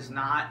 God is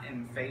not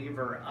in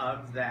favor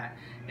of that.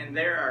 And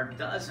there are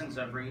dozens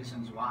of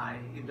reasons why.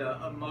 The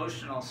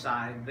emotional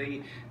side,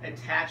 the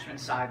attachment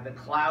side, the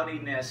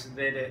cloudiness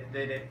that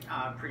it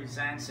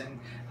presents, and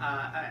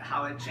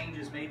how it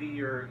changes maybe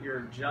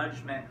your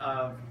judgment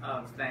of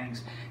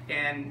things,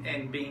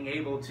 and being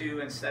able to,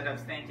 instead of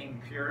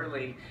thinking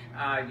purely,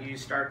 you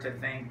start to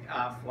think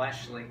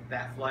fleshly.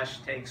 That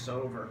flesh takes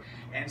over.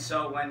 And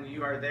so when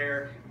you are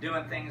there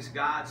doing things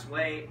God's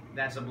way,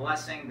 that's a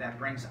blessing. That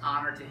brings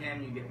honor to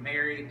Him. You get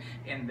married,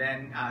 and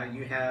then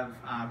you have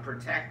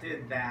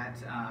protected that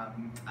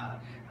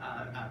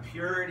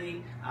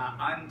purity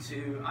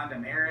unto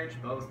marriage,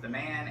 both the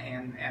man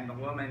and the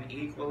woman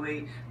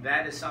equally.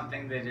 That is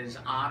something that is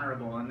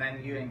honorable. And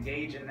then you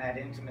engage in that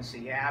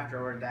intimacy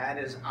afterward. That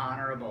is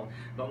honorable.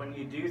 But when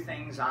you do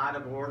things out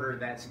of order,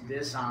 that's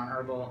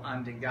dishonorable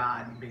unto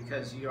God,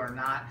 because you are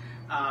not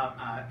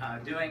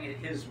doing it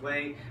His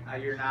way.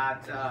 You're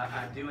not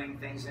doing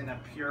things in a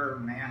pure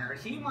manner.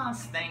 He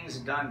wants things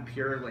done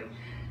purely.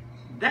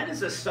 That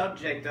is a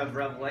subject of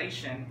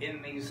revelation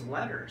in these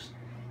letters.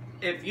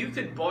 If you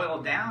could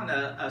boil down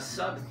a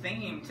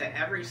sub-theme to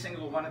every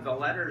single one of the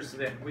letters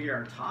that we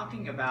are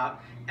talking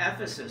about,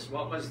 Ephesus,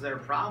 what was their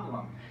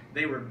problem?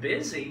 They were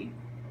busy,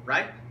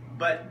 right?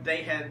 But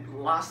they had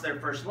lost their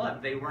first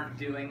love. They weren't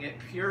doing it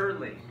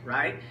purely,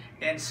 right?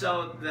 And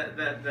so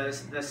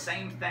the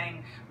same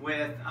thing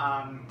with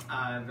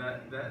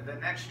the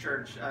next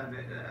church,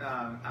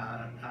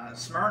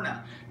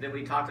 Smyrna, that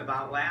we talked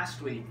about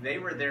last week. They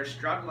were there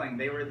struggling.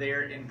 They were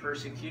there in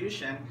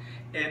persecution,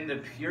 and the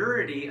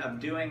purity of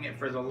doing it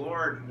for the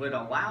Lord would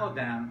allow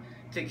them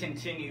to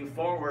continue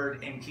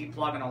forward and keep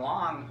plugging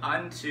along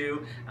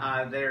unto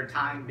their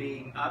time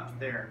being up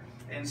there.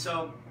 And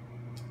so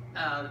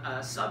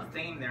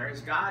sub-theme there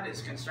is God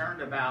is concerned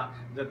about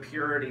the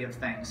purity of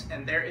things,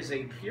 and there is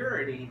a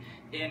purity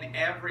in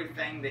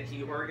everything that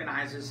He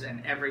organizes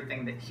and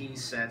everything that He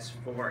sets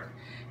forth.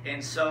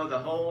 And so the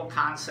whole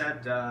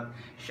concept of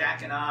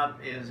shacking up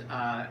is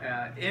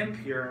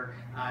impure,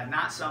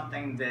 not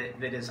something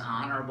that is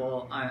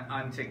honorable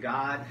unto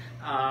God,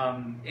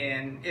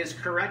 and is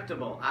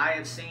correctable. I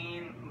have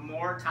seen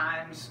more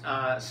times,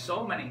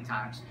 so many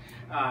times,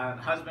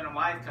 husband and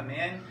wife come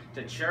in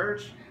to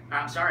church.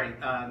 I'm sorry,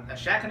 a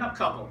shacking up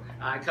couple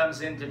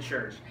comes into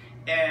church,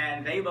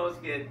 and they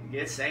both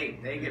get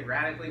saved. They get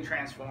radically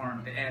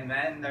transformed, and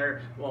then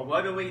they're, well,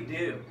 what do we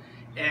do?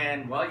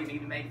 And, well, you need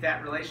to make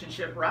that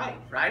relationship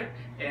right?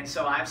 And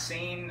so I've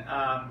seen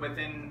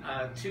within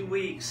 2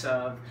 weeks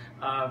of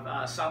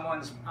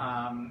someone's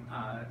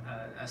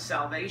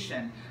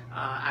salvation,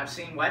 I've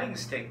seen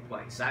weddings take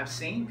place. I've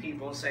seen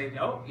people say,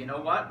 no, you know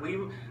what?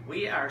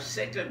 We are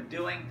sick of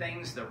doing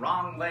things the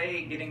wrong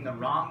way, getting the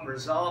wrong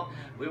result.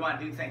 We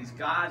want to do things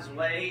God's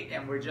way,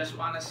 and we just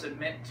want to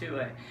submit to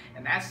it.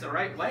 And that's the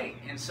right way.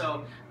 And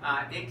so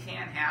it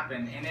can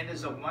happen, and it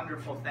is a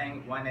wonderful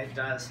thing when it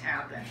does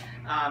happen.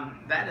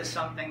 That is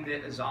something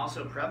that is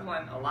also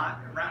prevalent a lot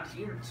around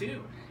here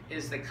too,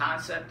 is the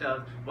concept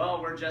of,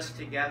 well, we're just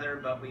together,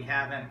 but we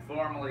haven't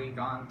formally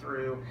gone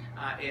through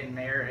in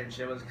marriage.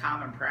 It was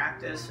common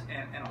practice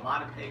in a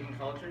lot of pagan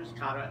cultures,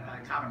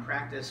 common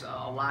practice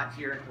a lot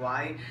here in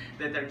Hawaii,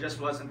 that there just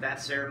wasn't that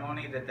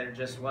ceremony, that there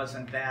just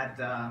wasn't that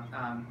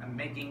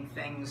making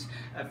things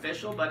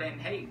official. But in,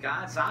 hey,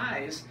 God's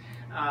eyes,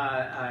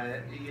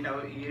 you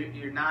know,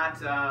 you're not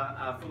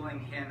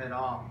fooling Him at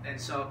all. And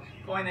so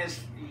point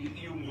is,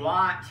 you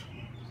want,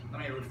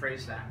 let me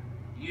rephrase that,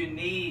 you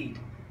need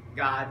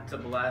God to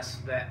bless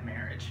that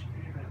marriage.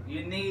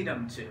 You need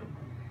Him to.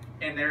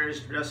 And there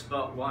is just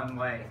but one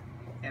way,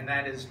 and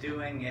that is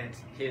doing it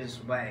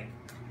His way.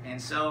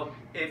 And so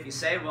if you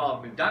say, well,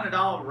 we've done it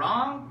all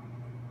wrong,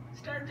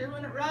 start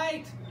doing it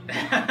right.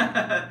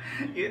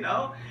 You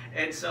know?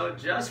 And so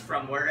just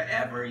from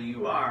wherever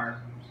you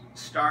are,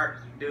 start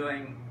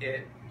doing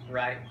it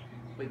right.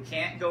 We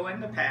can't go in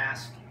the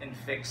past and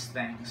fix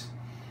things,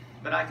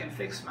 but I can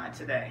fix my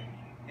today,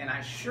 and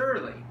I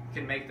surely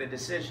can make the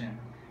decision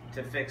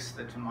to fix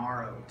the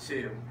tomorrow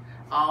too.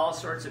 All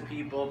sorts of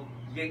people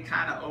get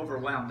kind of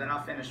overwhelmed, and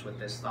I'll finish with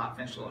this thought,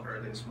 finish a little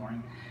early this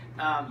morning.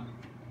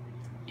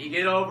 You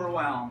get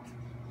overwhelmed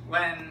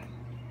when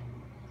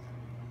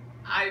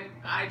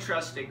I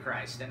trusted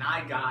Christ and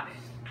I got it,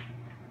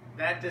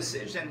 that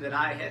decision that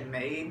I had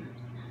made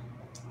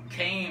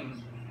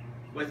came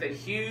with a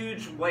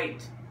huge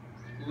weight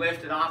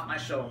lifted off my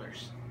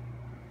shoulders.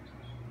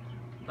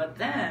 But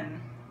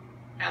then,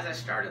 as I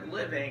started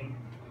living,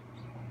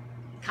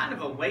 kind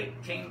of a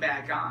weight came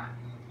back on,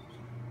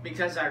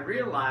 because I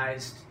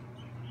realized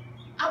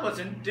I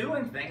wasn't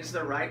doing things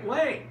the right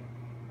way.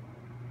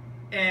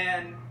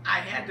 And I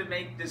had to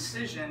make a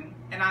decision,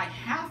 and I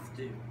have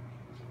to.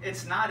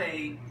 It's not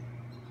a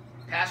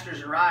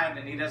pastor's arrived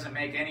and he doesn't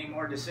make any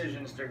more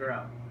decisions to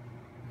grow.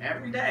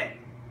 Every day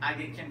I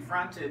get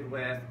confronted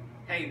with,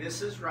 hey,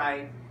 this is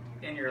right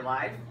in your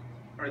life,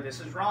 or this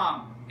is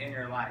wrong in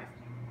your life.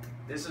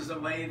 This is a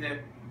way that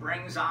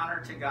brings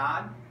honor to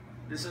God.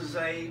 This is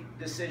a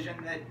decision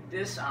that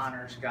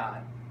dishonors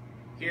God.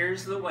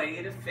 Here's the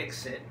way to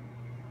fix it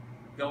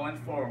going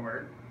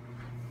forward.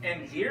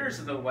 And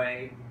here's the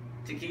way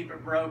to keep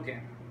it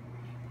broken.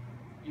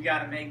 You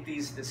got to make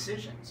these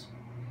decisions.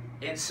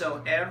 And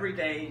so every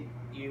day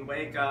you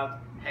wake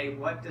up, hey,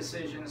 what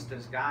decisions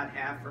does God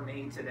have for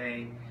me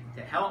today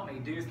to help me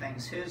do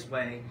things His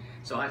way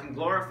so I can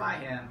glorify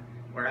Him,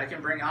 where I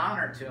can bring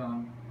honor to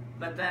Him,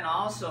 but then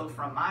also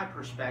from my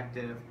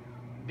perspective,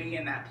 be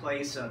in that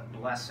place of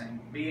blessing,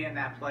 be in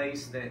that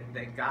place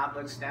that God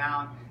looks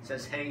down,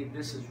 says, hey,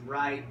 this is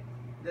right,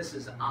 this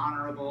is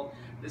honorable,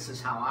 this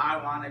is how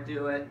I want to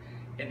do it,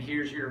 and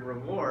here's your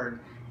reward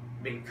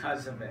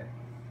because of it.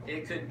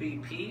 It could be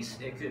peace,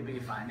 it could be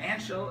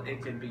financial,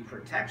 it could be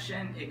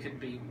protection, it could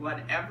be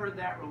whatever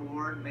that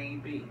reward may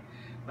be.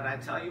 But I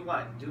tell you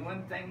what,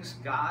 doing things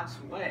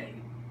God's way,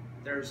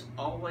 there's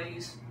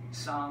always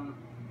some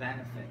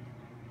benefit.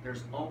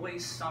 There's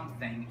always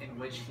something in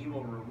which He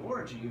will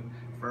reward you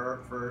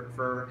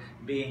for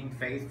being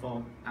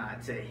faithful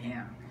to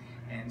Him.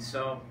 And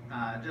so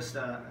just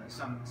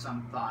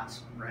some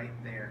thoughts right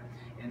there.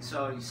 And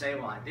so you say,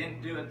 well, I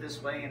didn't do it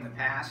this way in the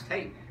past.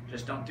 Hey,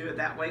 just don't do it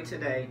that way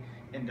today,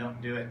 and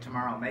don't do it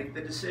tomorrow. Make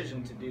the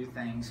decision to do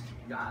things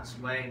God's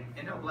way,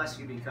 and He'll bless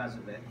you because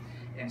of it.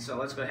 And so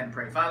let's go ahead and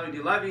pray. Father, we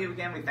do love you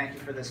again. We thank you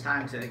for this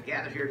time to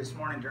gather here this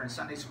morning during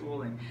Sunday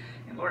school. And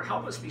Lord,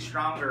 help us be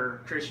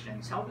stronger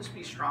Christians. Help us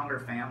be stronger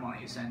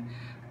families. And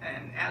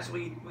as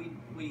we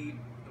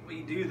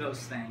do those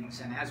things,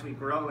 and as we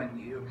grow in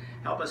you,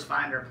 help us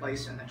find our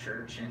place in the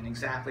church and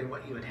exactly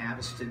what you would have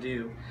us to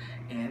do.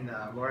 And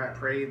Lord, I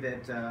pray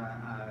that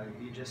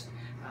you just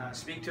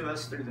speak to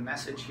us through the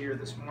message here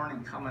this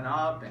morning coming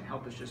up, and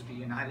help us just be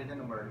united in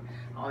the Word.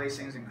 All these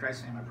things in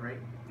Christ's name I pray.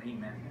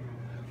 Amen.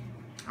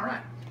 All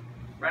right,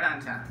 right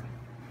on time.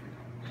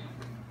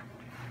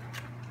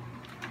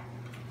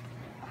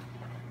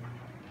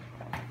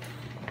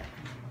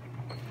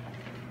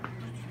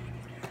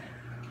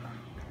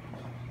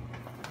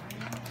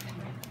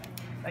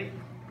 Hey,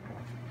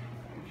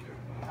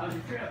 how was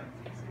your trip?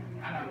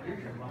 I know your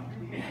trip long.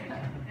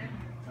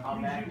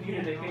 All back. You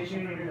need a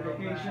vacation? Need a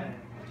vacation?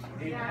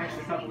 Need an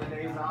extra couple of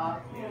days off?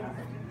 Yeah.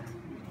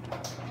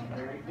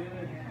 Very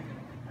good.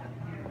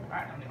 All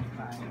right, I'm going to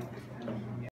find you.